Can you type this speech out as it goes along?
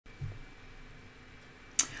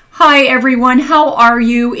Hi everyone, how are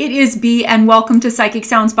you? It is B and welcome to Psychic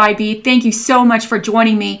Sounds by B. Thank you so much for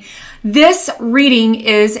joining me. This reading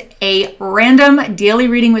is a random daily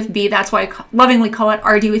reading with B. That's why I lovingly call it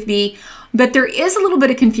RD with B. But there is a little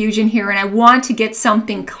bit of confusion here and I want to get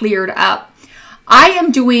something cleared up. I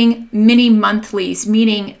am doing mini monthlies,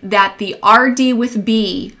 meaning that the RD with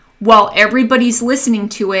B, while everybody's listening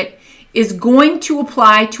to it, is going to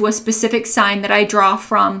apply to a specific sign that I draw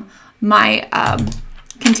from my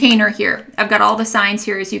container here. I've got all the signs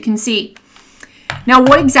here, as you can see. Now,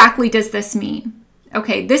 what exactly does this mean?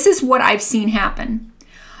 Okay, this is what I've seen happen.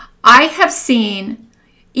 I have seen,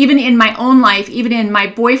 even in my own life, even in my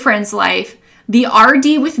boyfriend's life, the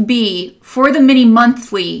RD with B for the mini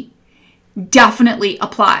monthly definitely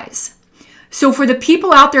applies. So for the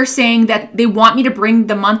people out there saying that they want me to bring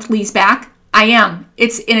the monthlies back, I am.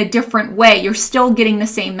 It's in a different way. You're still getting the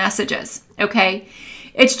same messages, okay?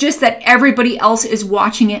 It's just that everybody else is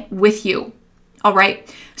watching it with you, all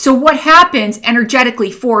right? So what happens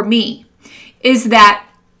energetically for me is that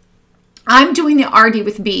I'm doing the RD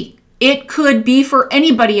with B. It could be for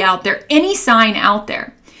anybody out there, any sign out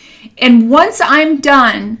there. And once I'm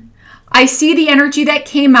done, I see the energy that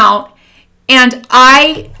came out and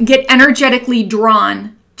I get energetically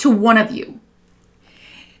drawn to one of you.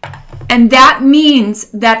 And that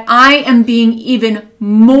means that I am being even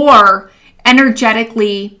more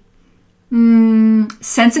energetically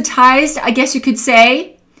sensitized, I guess you could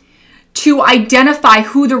say, to identify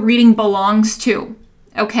who the reading belongs to.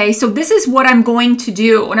 Okay, so this is what I'm going to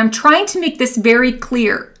do, and I'm trying to make this very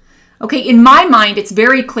clear. Okay, in my mind, it's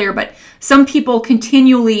very clear, but some people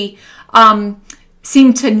continually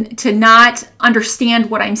seem to not understand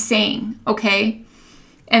what I'm saying. Okay,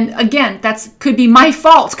 and again, that could be my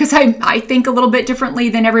fault because I think a little bit differently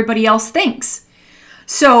than everybody else thinks.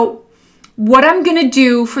 So what I'm going to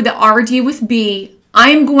do for the RD with B,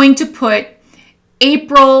 I'm going to put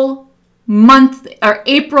April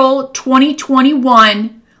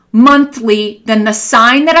 2021 monthly, then the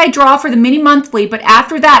sign that I draw for the mini monthly, but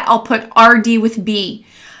after that, I'll put RD with B.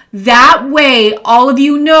 That way, all of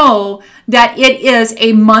you know that it is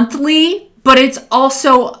a monthly, but it's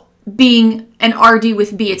also being an RD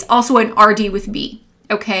with B. It's also an RD with B,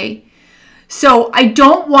 okay? So I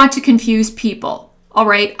don't want to confuse people. All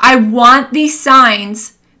right, I want these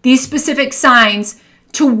signs, these specific signs,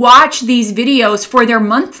 to watch these videos for their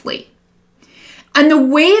monthly. And the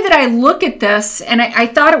way that I look at this, and I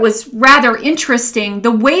thought it was rather interesting, the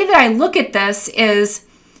way that I look at this is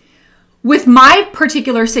with my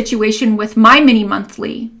particular situation with my mini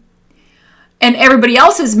monthly and everybody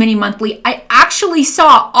else's mini monthly, I actually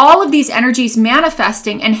saw all of these energies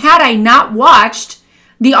manifesting. And had I not watched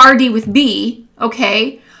the RD with B,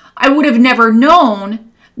 okay, I would have never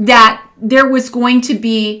known that there was going to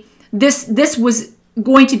be this was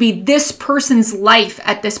going to be this person's life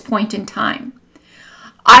at this point in time.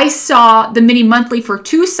 I saw the mini monthly for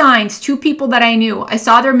two signs, two people that I knew. I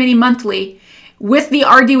saw their mini monthly with the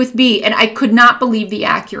RD with B, and I could not believe the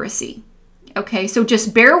accuracy. Okay, so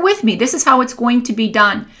just bear with me. This is how it's going to be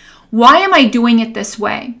done. Why am I doing it this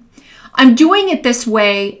way? I'm doing it this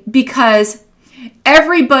way because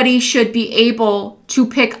everybody should be able to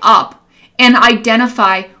pick up and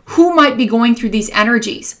identify who might be going through these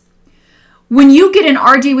energies. When you get an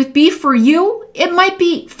RD with B, for you, it might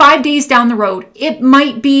be 5 days down the road. It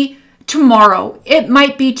might be tomorrow. It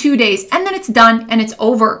might be 2 days, and then it's done and it's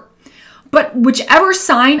over. But whichever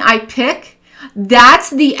sign I pick, that's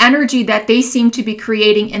the energy that they seem to be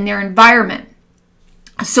creating in their environment.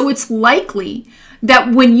 So it's likely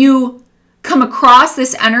that when you come across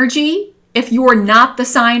this energy, if you're not the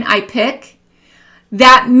sign I pick,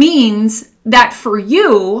 that means that for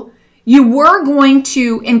you, you were going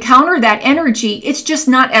to encounter that energy. It's just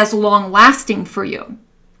not as long lasting for you.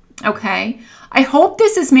 Okay? I hope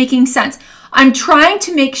this is making sense. I'm trying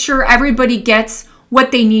to make sure everybody gets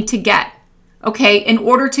what they need to get, okay, in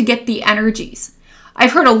order to get the energies.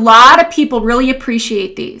 I've heard a lot of people really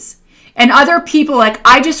appreciate these. And other people like,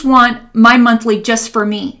 I just want my monthly just for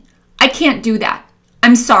me. I can't do that.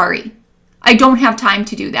 I'm sorry. I don't have time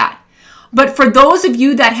to do that. But for those of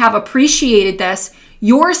you that have appreciated this,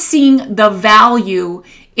 you're seeing the value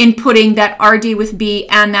in putting that RD with B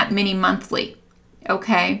and that mini monthly,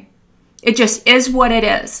 okay? It just is what it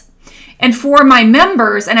is. And for my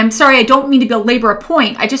members, and I'm sorry, I don't mean to belabor a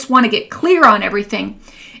point, I just want to get clear on everything.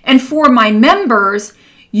 And for my members,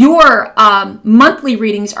 your monthly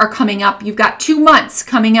readings are coming up. You've got 2 months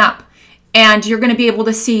coming up. And you're going to be able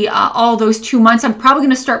to see all those 2 months. I'm probably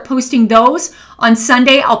going to start posting those on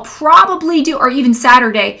Sunday. I'll probably do, or even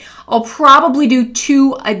Saturday, I'll probably do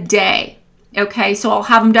 2 a day. Okay, so I'll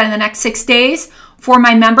have them done in the next 6 days For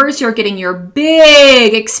my members, you're getting your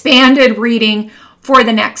big expanded reading for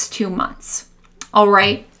the next 2 months. All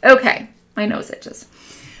right. Okay. My nose itches.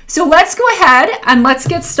 So let's go ahead and let's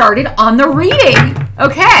get started on the reading.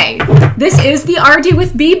 Okay. This is the RD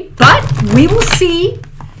with B, but we will see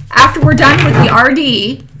after we're done with the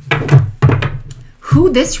RD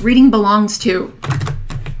who this reading belongs to.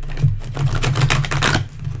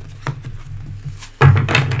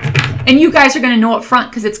 And you guys are going to know up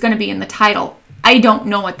front because it's going to be in the title. I don't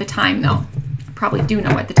know at the time, though. I probably do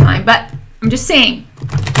know at the time, but I'm just saying.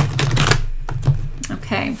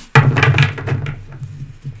 Okay.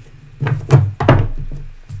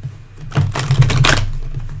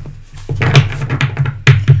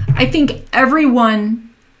 I think everyone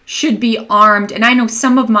should be armed, and I know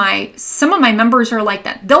some of my members are like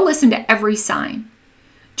that. They'll listen to every sign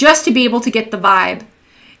just to be able to get the vibe.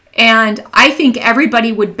 And I think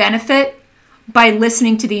everybody would benefit by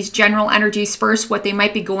listening to these general energies first, what they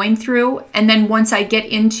might be going through. And then once I get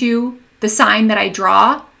into the sign that I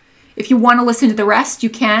draw, if you want to listen to the rest, you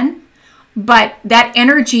can. But that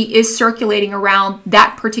energy is circulating around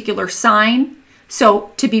that particular sign.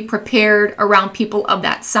 So to be prepared around people of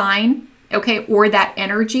that sign, okay, or that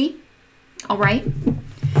energy. All right.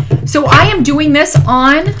 So I am doing this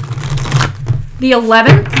on the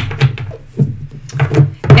 11th.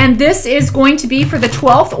 And this is going to be for the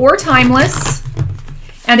 12th or timeless.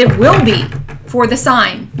 And it will be for the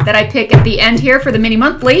sign that I pick at the end here for the mini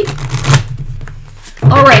monthly.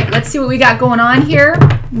 All right, let's see what we got going on here.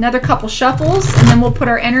 Another couple shuffles, and then we'll put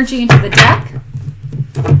our energy into the deck.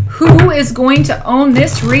 Who is going to own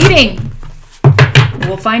this reading?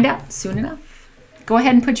 We'll find out soon enough. Go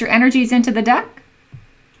ahead and put your energies into the deck.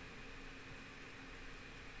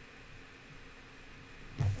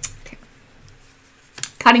 Okay.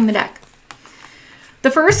 Cutting the deck. The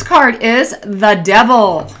first card is the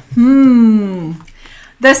Devil.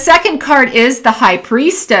 The second card is the High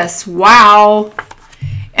Priestess. Wow.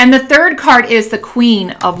 And the third card is the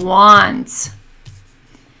Queen of Wands.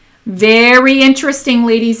 Very interesting,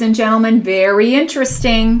 ladies and gentlemen. Very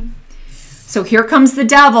interesting. So here comes the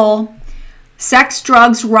Devil. Sex,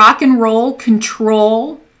 drugs, rock and roll,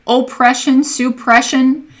 control, oppression,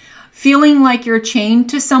 suppression, feeling like you're chained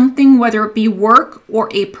to something, whether it be work or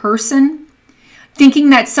a person. Thinking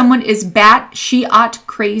that someone is bat-shit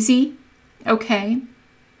crazy. Okay.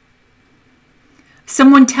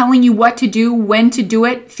 Someone telling you what to do, when to do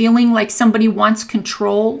it, feeling like somebody wants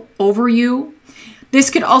control over you. This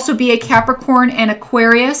could also be a Capricorn and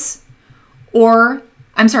Aquarius, or,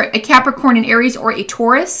 I'm sorry, a Capricorn and Aries or a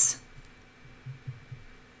Taurus.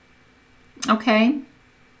 Okay.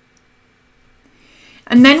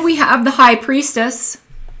 And then we have the High Priestess.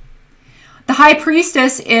 The High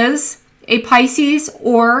Priestess is a Pisces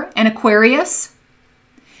or an Aquarius.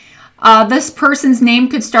 This person's name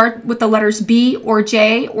could start with the letters B or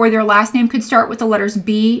J, or their last name could start with the letters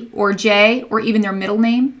B or J, or even their middle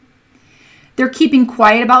name. They're keeping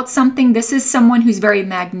quiet about something. This is someone who's very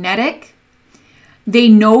magnetic. They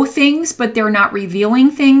know things, but they're not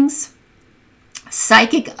revealing things.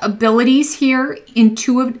 Psychic abilities here,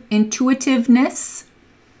 intuitiveness.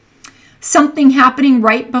 Something happening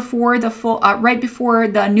right before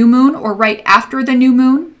the new moon or right after the new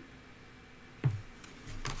moon.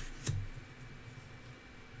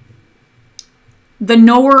 The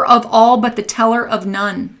knower of all, but the teller of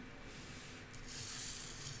none.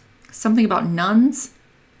 Something about nuns?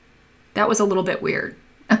 That was a little bit weird.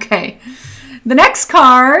 Okay. The next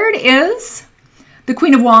card is the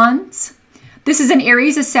Queen of Wands. This is an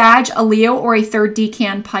Aries, a Sag, a Leo, or a third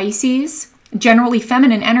decan Pisces. Generally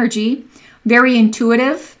feminine energy. Very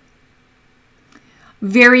intuitive.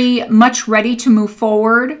 Very much ready to move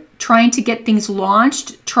forward. Trying to get things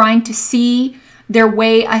launched. Trying to see their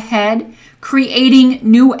way ahead. Creating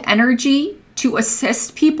new energy to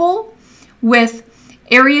assist people with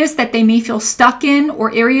areas that they may feel stuck in,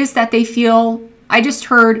 or areas that they feel, I just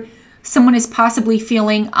heard someone is possibly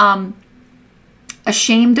feeling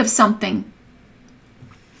ashamed of something.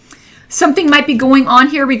 Something might be going on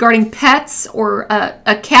here regarding pets or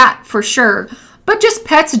a cat for sure, but just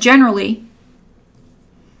pets generally.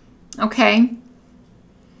 Okay.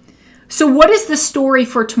 So what is the story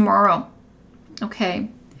for tomorrow? Okay.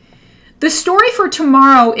 The story for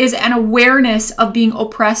tomorrow is an awareness of being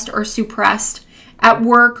oppressed or suppressed at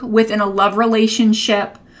work, within a love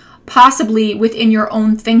relationship, possibly within your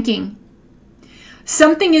own thinking.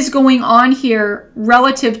 Something is going on here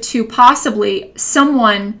relative to possibly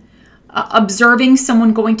someone observing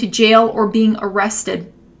someone going to jail or being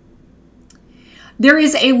arrested. There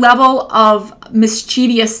is a level of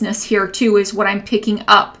mischievousness here too, is what I'm picking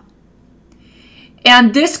up.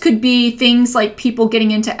 And this could be things like people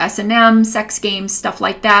getting into S&M, sex games, stuff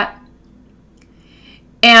like that.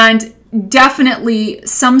 And definitely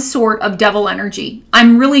some sort of devil energy.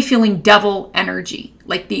 I'm really feeling devil energy,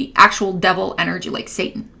 like the actual devil energy, like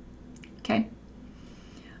Satan. Okay?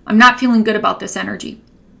 I'm not feeling good about this energy.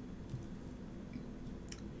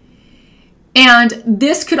 And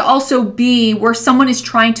this could also be where someone is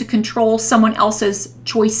trying to control someone else's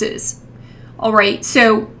choices. All right,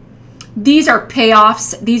 so these are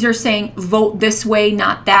payoffs. These are saying vote this way,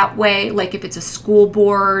 not that way. Like if it's a school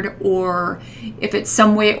board or if it's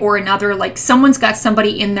some way or another, like someone's got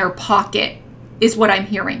somebody in their pocket is what I'm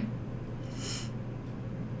hearing.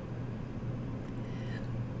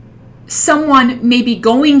 Someone may be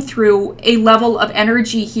going through a level of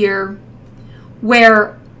energy here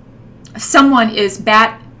where someone is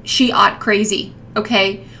batshit crazy,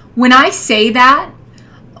 okay? When I say that,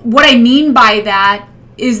 what I mean by that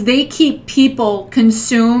is they keep people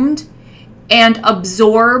consumed and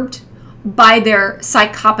absorbed by their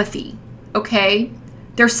psychopathy, okay?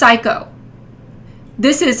 They're psycho.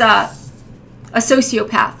 This is a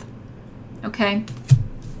sociopath, okay?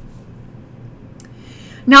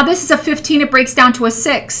 Now this is a 15, it breaks down to a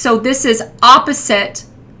 6, so this is opposite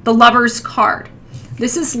the Lover's card.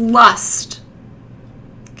 This is lust,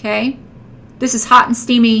 okay? This is hot and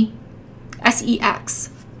steamy, sex.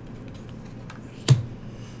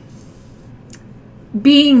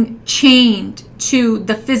 Being chained to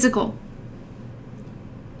the physical.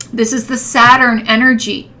 This is the Saturn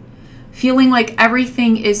energy. Feeling like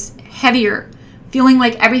everything is heavier. Feeling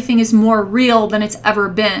like everything is more real than it's ever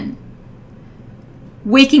been.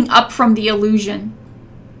 Waking up from the illusion.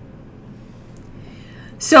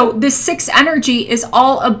 So this 6 energy is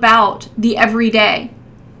all about the everyday.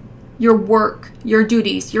 Your work, your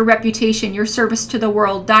duties, your reputation, your service to the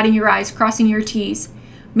world, dotting your I's, crossing your T's,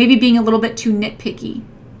 maybe being a little bit too nitpicky.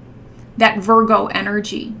 That Virgo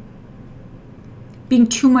energy. Being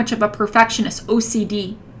too much of a perfectionist,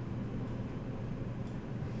 OCD.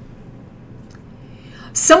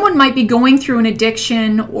 Someone might be going through an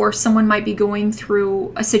addiction, or someone might be going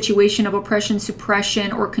through a situation of oppression,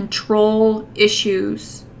 suppression, or control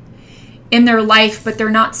issues in their life, but they're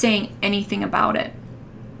not saying anything about it.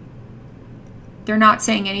 They're not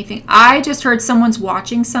saying anything. I just heard someone's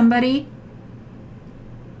watching somebody.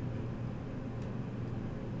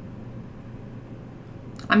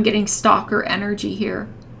 I'm getting stalker energy here.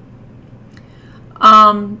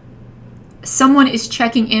 Someone is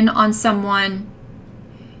checking in on someone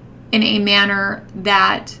in a manner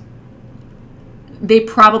that they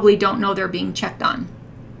probably don't know they're being checked on.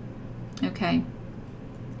 Okay.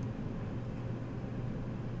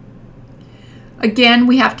 Again,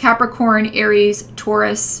 we have Capricorn, Aries,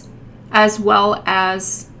 Taurus, as well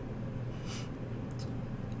as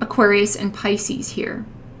Aquarius and Pisces here.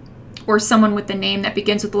 Or someone with the name that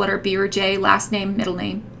begins with the letter B or J, last name, middle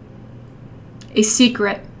name. A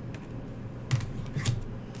secret.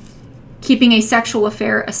 Keeping a sexual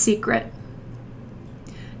affair a secret.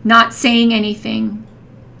 Not saying anything.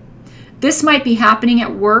 This might be happening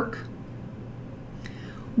at work,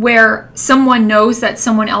 where someone knows that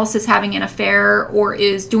someone else is having an affair or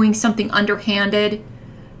is doing something underhanded,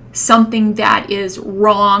 something that is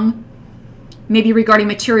wrong, maybe regarding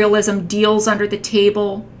materialism, deals under the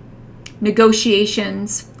table,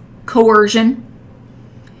 negotiations, coercion,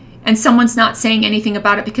 and someone's not saying anything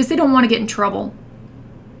about it because they don't want to get in trouble.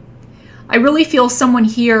 I really feel someone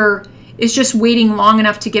here is just waiting long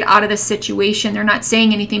enough to get out of this situation. They're not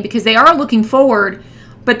saying anything because they are looking forward,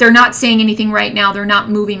 but they're not saying anything right now. They're not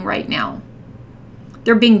moving right now.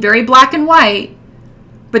 They're being very black and white,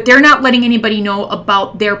 but they're not letting anybody know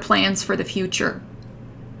about their plans for the future.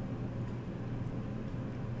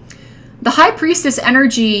 The High Priestess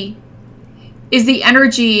energy is the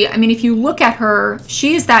energy, I mean, if you look at her,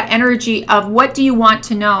 she is that energy of what do you want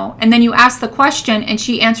to know? And then you ask the question and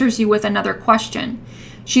she answers you with another question.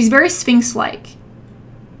 She's very Sphinx-like.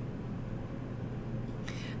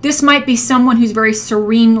 This might be someone who's very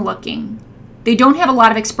serene looking. They don't have a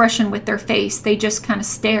lot of expression with their face. They just kind of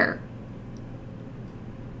stare.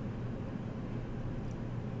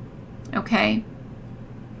 Okay?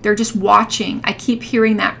 They're just watching. I keep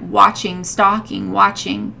hearing that watching, stalking,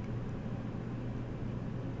 watching.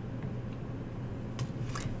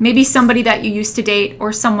 Maybe somebody that you used to date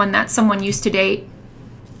or someone that someone used to date.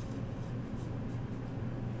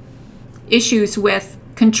 Issues with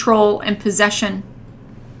control and possession.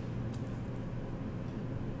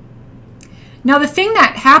 Now the thing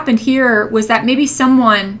that happened here was that maybe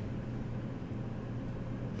someone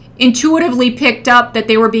intuitively picked up that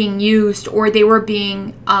they were being used or they were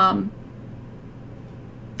being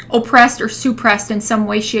oppressed or suppressed in some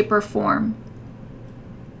way, shape, or form.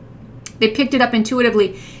 They picked it up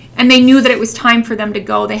intuitively, and they knew that it was time for them to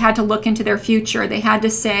go. They had to look into their future. They had to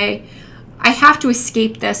say, I have to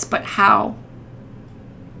escape this, but how?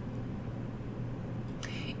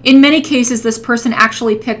 In many cases, this person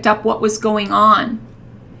actually picked up what was going on.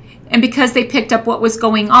 And because they picked up what was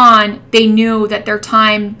going on, they knew that their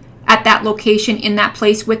time at that location, in that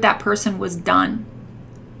place, with that person was done.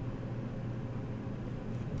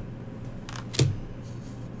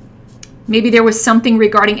 Maybe there was something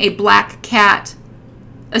regarding a black cat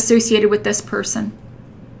associated with this person.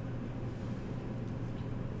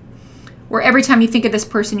 Or every time you think of this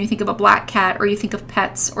person, you think of a black cat, or you think of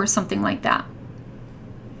pets or something like that.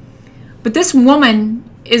 But this woman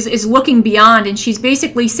is looking beyond, and she's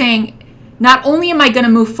basically saying, not only am I going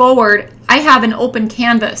to move forward, I have an open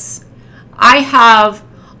canvas. I have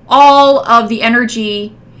all of the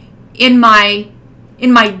energy in my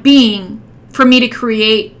being for me to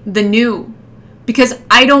create the new. Because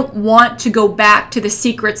I don't want to go back to the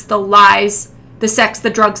secrets, the lies, the sex, the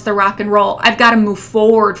drugs, the rock and roll. I've got to move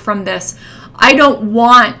forward from this. I don't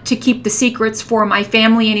want to keep the secrets for my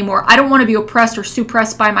family anymore. I don't want to be oppressed or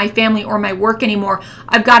suppressed by my family or my work anymore.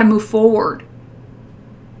 I've got to move forward.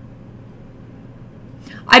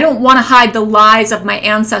 I don't want to hide the lies of my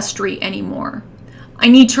ancestry anymore. I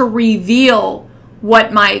need to reveal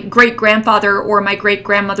what my great-grandfather or my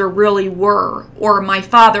great-grandmother really were, or my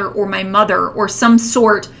father or my mother, or some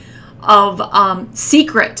sort of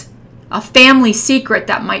secret, a family secret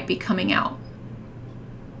that might be coming out,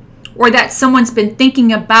 or that someone's been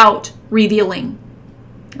thinking about revealing,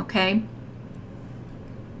 okay?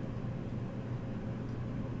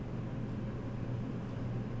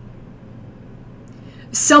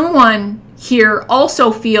 Someone here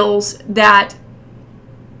also feels that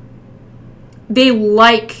they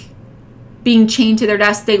like being chained to their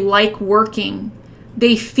desk. They like working.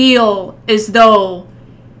 They feel as though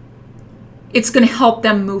it's going to help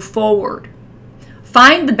them move forward.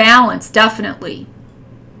 Find the balance, definitely.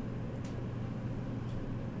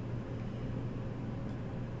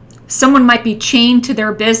 Someone might be chained to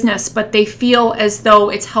their business, but they feel as though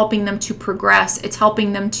it's helping them to progress. It's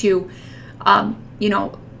helping them to,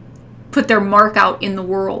 put their mark out in the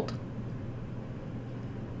world.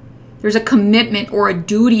 There's a commitment or a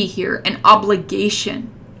duty here, an obligation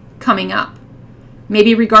coming up.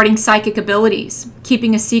 Maybe regarding psychic abilities,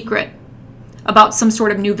 keeping a secret about some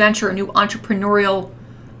sort of new venture, a new entrepreneurial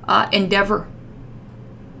endeavor.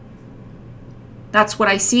 That's what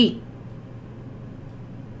I see.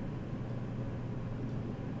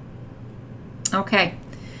 Okay.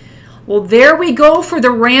 Well, there we go for the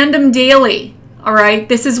random daily. All right.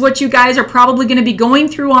 This is what you guys are probably going to be going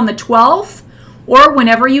through on the 12th. Or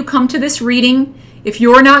whenever you come to this reading. If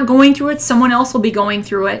you're not going through it, someone else will be going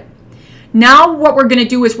through it. Now what we're going to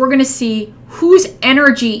do is we're going to see whose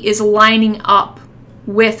energy is lining up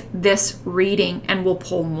with this reading, and we'll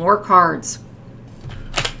pull more cards.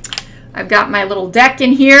 I've got my little deck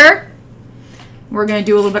in here. We're going to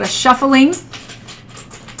do a little bit of shuffling.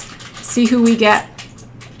 See who we get.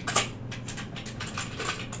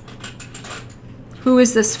 Who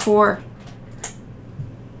is this for?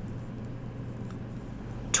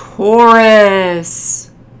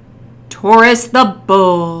 Taurus. Taurus the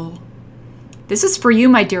bull. This is for you,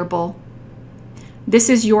 my dear bull. This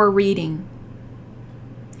is your reading.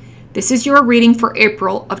 This is your reading for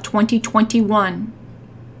April of 2021.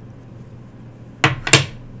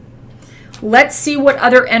 Let's see what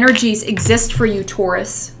other energies exist for you,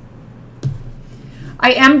 Taurus.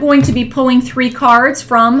 I am going to be pulling 3 cards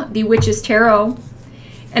from the Witch's Tarot.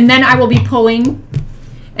 And then I will be pulling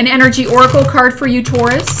an energy oracle card for you,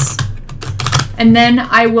 Taurus. And then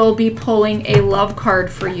I will be pulling a love card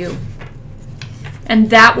for you. And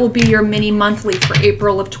that will be your mini monthly for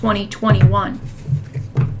April of 2021.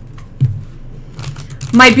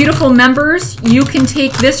 My beautiful members, you can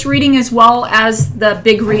take this reading as well as the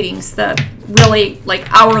big readings, the really like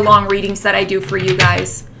hour-long readings that I do for you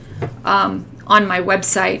guys on my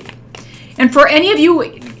website. And for any of you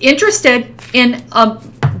interested in a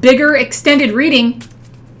bigger extended reading,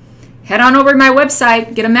 head on over to my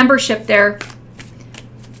website, get a membership there.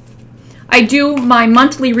 I do my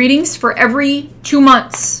monthly readings for every 2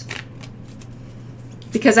 months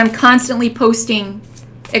because I'm constantly posting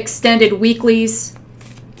extended weeklies,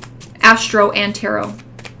 Astro and Tarot.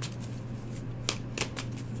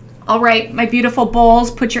 All right, my beautiful bulls,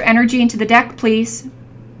 put your energy into the deck, please.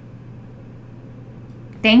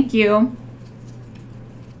 Thank you.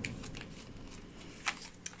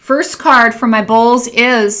 First card for my bulls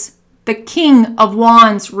is the King of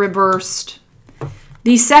Wands reversed.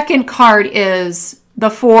 The second card is the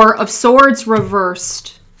Four of Swords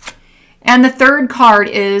reversed. And the third card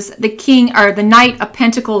is the King, or the Knight of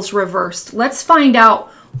Pentacles reversed. Let's find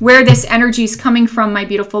out where this energy is coming from, my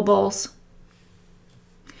beautiful bulls.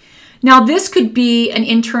 Now, this could be an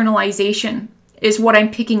internalization, is what I'm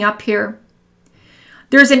picking up here.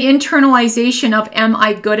 There's an internalization of, am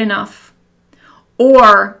I good enough?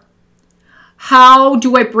 Or, how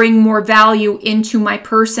do I bring more value into my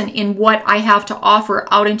person in what I have to offer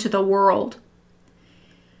out into the world?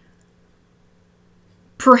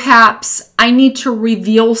 Perhaps I need to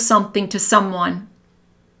reveal something to someone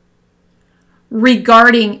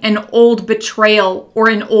regarding an old betrayal or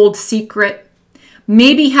an old secret.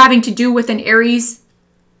 Maybe having to do with an Aries,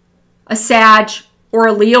 a Sag, or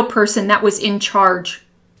a Leo person that was in charge.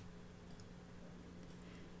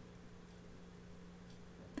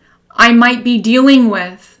 I might be dealing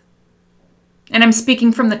with, and I'm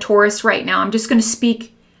speaking from the Taurus right now. I'm just going to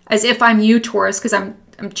speak as if I'm you, Taurus, because I'm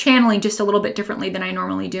channeling just a little bit differently than I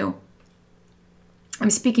normally do.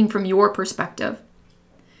 I'm speaking from your perspective.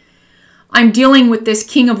 I'm dealing with this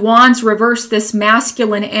King of Wands reverse, this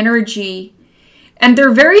masculine energy. And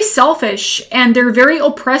they're very selfish and they're very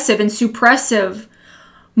oppressive and suppressive.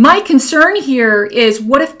 My concern here is,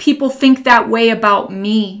 what if people think that way about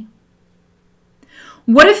me?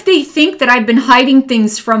 What if they think that I've been hiding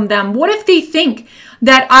things from them? What if they think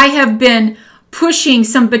that I have been pushing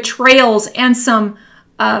some betrayals and some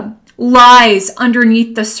lies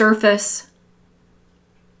underneath the surface?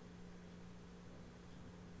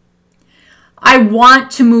 I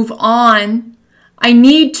want to move on. I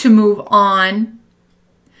need to move on.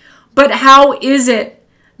 But how is it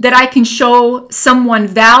that I can show someone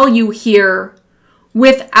value here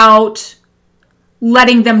without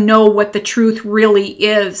letting them know what the truth really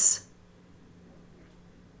is?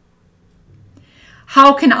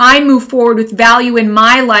 How can I move forward with value in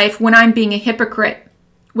my life when I'm being a hypocrite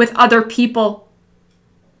with other people?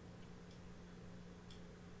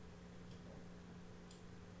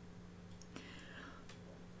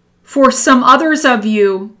 For some others of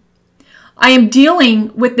you, I am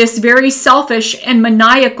dealing with this very selfish and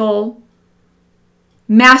maniacal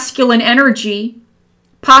masculine energy,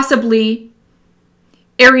 possibly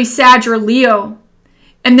Aries, Sag, or Leo.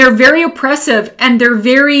 And they're very oppressive and they're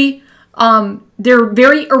very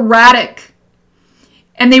erratic.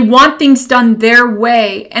 And they want things done their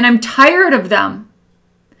way. And I'm tired of them.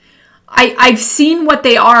 I've seen what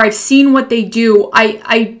they are. I've seen what they do.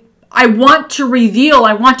 I want to reveal,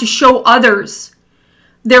 I want to show others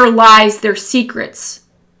their lies, their secrets,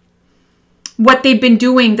 what they've been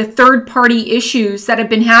doing, the third-party issues that have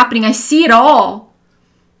been happening. I see it all.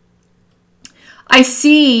 I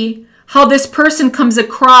see how this person comes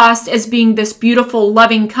across as being this beautiful,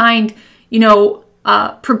 loving, kind,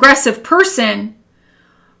 progressive person,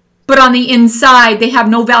 but on the inside, they have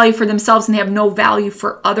no value for themselves and they have no value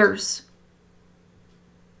for others.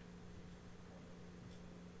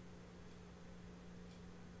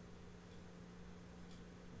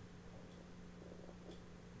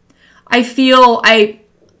 I feel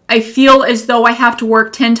as though I have to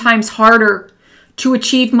work 10 times harder to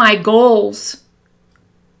achieve my goals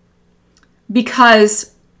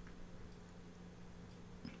because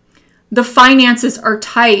the finances are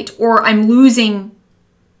tight, or I'm losing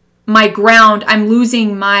my ground, I'm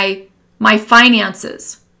losing my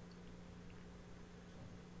finances.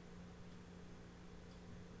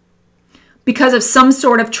 Because of some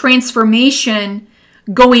sort of transformation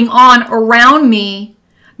going on around me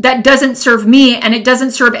that doesn't serve me and it doesn't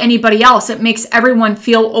serve anybody else. It makes everyone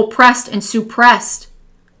feel oppressed and suppressed.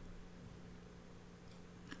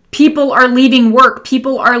 People are leaving work.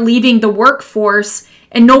 People are leaving the workforce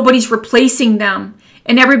and nobody's replacing them.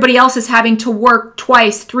 And everybody else is having to work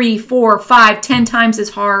twice, 3, 4, 5, 10 times as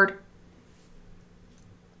hard.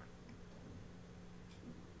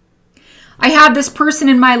 I have this person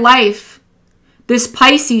in my life, this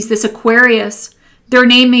Pisces, this Aquarius. Their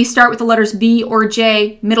name may start with the letters B or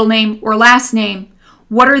J, middle name or last name.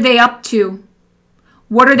 What are they up to?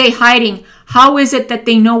 What are they hiding? How is it that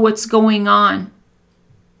they know what's going on?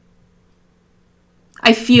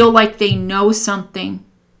 I feel like they know something.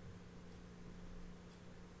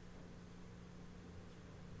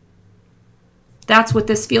 That's what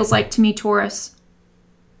this feels like to me, Taurus.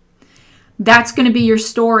 That's going to be your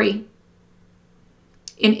story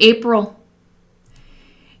in April.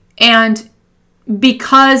 And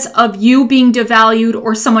because of you being devalued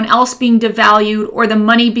or someone else being devalued or the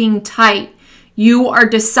money being tight, you are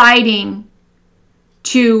deciding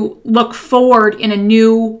to look forward in a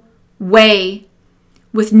new way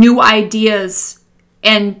with new ideas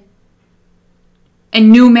and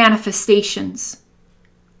new manifestations.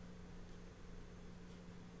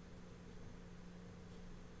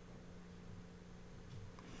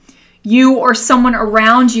 you or someone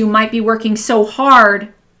around you might be working so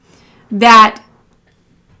hard that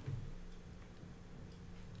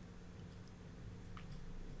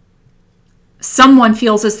someone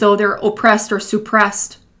feels as though they're oppressed or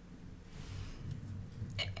suppressed.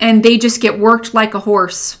 And they just get worked like a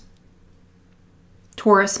horse.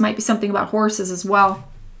 Taurus might be something about horses as well.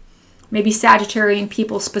 Maybe Sagittarian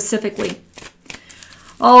people specifically.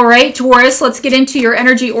 All right, Taurus, let's get into your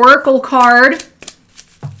energy oracle card.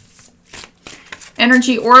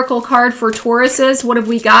 Energy oracle card for Tauruses. What have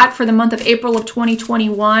we got for the month of April of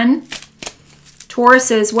 2021?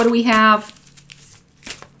 Tauruses, what do we have?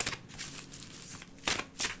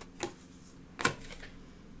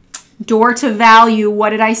 Door to value. What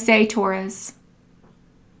did I say, Taurus?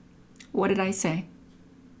 What did I say?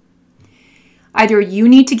 Either you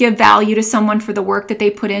need to give value to someone for the work that they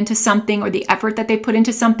put into something or the effort that they put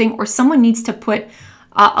into something, or someone needs to put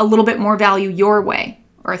a little bit more value your way,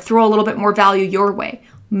 or throw a little bit more value your way.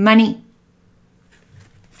 Money.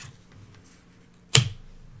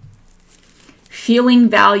 Feeling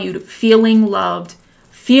valued, feeling loved,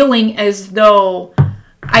 feeling as though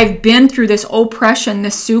I've been through this oppression,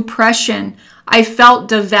 this suppression. I felt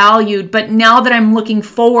devalued, but now that I'm looking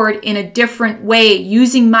forward in a different way,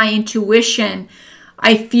 using my intuition,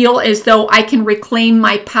 I feel as though I can reclaim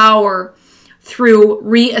my power through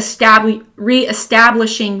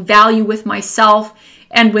reestablishing value with myself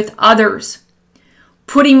and with others.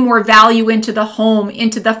 Putting more value into the home,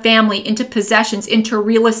 into the family, into possessions, into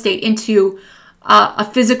real estate, into a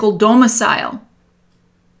physical domicile.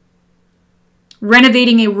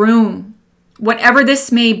 Renovating a room, whatever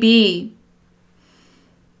this may be.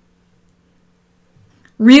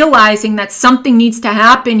 Realizing that something needs to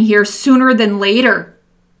happen here sooner than later,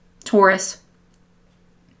 Taurus.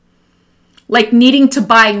 Like needing to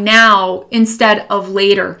buy now instead of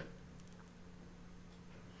later.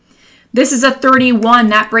 This is a 31.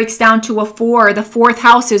 That breaks down to a 4. The 4th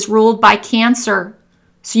house is ruled by Cancer.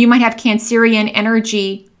 So you might have Cancerian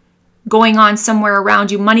energy going on somewhere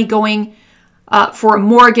around you. Money going for a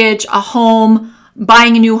mortgage, a home,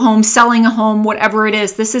 buying a new home, selling a home, whatever it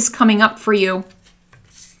is. This is coming up for you.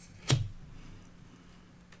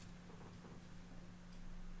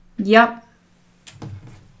 Yep.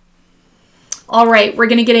 All right, we're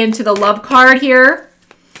going to get into the love card here.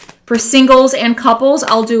 For singles and couples,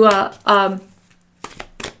 I'll do a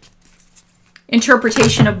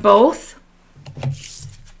interpretation of both.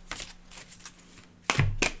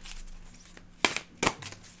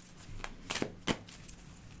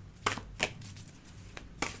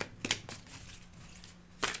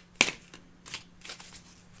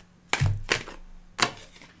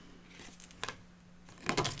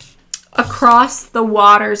 Across the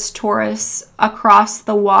waters, Taurus, across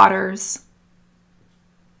the waters.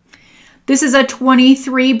 This is a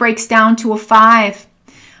 23, breaks down to a 5.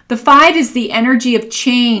 The 5 is the energy of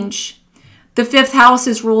change. The 5th house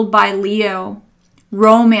is ruled by Leo.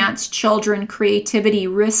 Romance, children, creativity,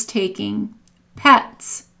 risk-taking,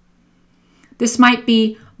 pets. This might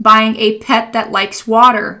be buying a pet that likes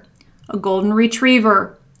water, a golden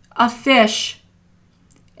retriever, a fish,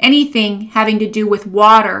 anything having to do with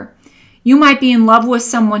water. You might be in love with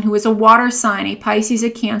someone who is a water sign, a Pisces,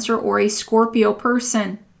 a Cancer, or a Scorpio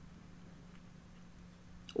person.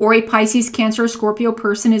 Or a Pisces, Cancer, or Scorpio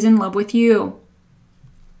person is in love with you.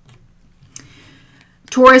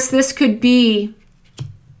 Taurus, this could be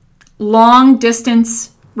long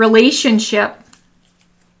distance relationship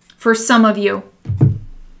for some of you.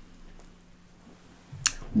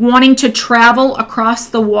 Wanting to travel across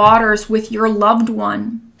the waters with your loved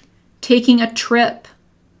one. Taking a trip.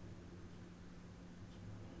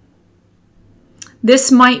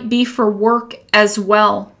 This might be for work as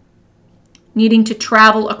well. Needing to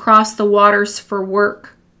travel across the waters for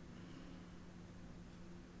work.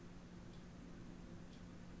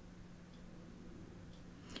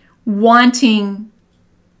 Wanting.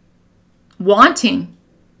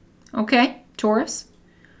 Okay, Taurus.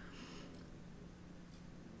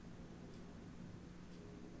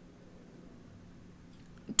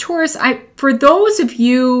 Taurus, for those of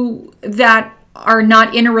you that are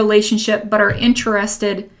not in a relationship but are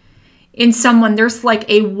interested in someone, there's like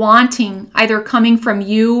a wanting either coming from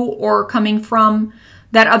you or coming from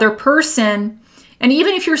that other person. And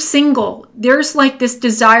even if you're single, there's like this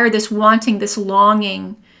desire, this wanting, this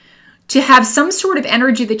longing to have some sort of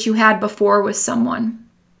energy that you had before with someone.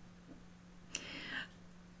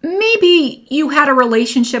 Maybe you had a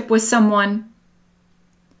relationship with someone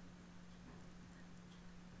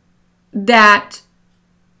that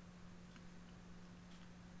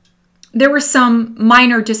there were some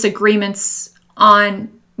minor disagreements on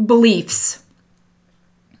beliefs.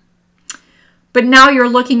 But now you're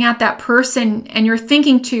looking at that person and you're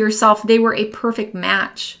thinking to yourself, they were a perfect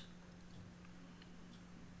match.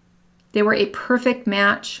 They were a perfect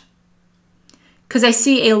match. Because I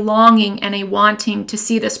see a longing and a wanting to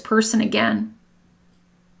see this person again.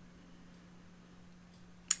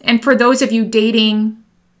 And for those of you dating,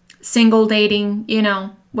 single dating, you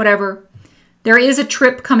know, whatever, there is a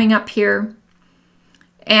trip coming up here.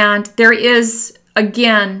 And there is,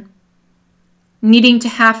 again, needing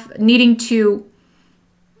to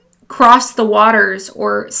cross the waters,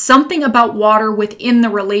 or something about water within the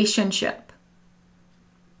relationship.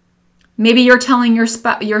 Maybe you're telling your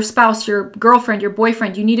spouse, your girlfriend, your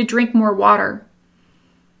boyfriend, you need to drink more water.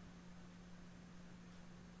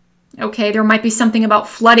 Okay, there might be something about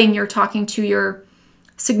flooding you're talking to your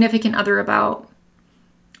significant other about.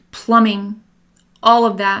 Plumbing, all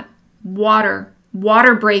of that. Water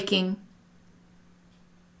breaking.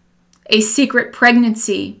 A secret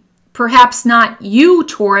pregnancy. Perhaps not you,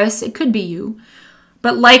 Taurus, it could be you,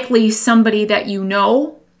 but likely somebody that you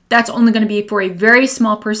know. That's only going to be for a very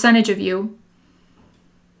small percentage of you.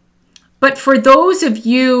 But for those of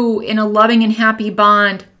you in a loving and happy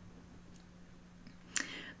bond,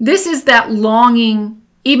 this is that longing,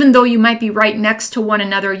 even though you might be right next to one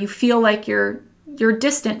another, you feel like you're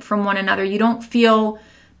distant from one another. You don't feel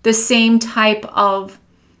the same type of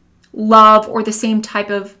love or the same type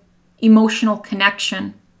of emotional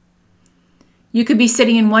connection. You could be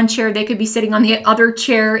sitting in one chair, they could be sitting on the other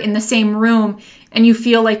chair in the same room, and you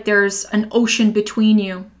feel like there's an ocean between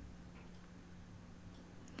you.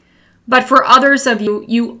 But for others of you,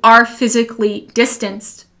 you are physically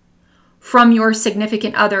distanced from your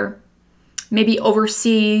significant other, maybe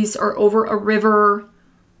overseas or over a river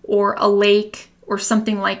or a lake or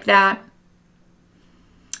something like that.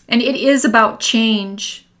 And it is about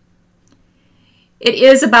change. It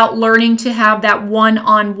is about learning to have that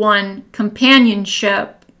one-on-one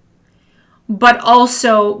companionship, but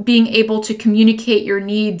also being able to communicate your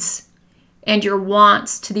needs and your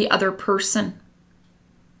wants to the other person.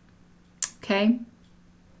 Okay?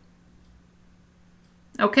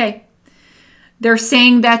 Okay. They're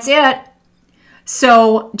saying that's it.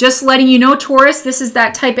 So just letting you know, Taurus, this is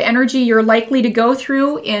that type of energy you're likely to go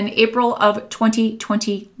through in April of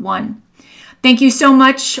 2021. Thank you so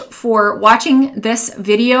much for watching this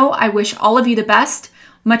video. I wish all of you the best.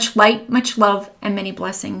 Much light, much love, and many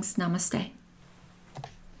blessings. Namaste.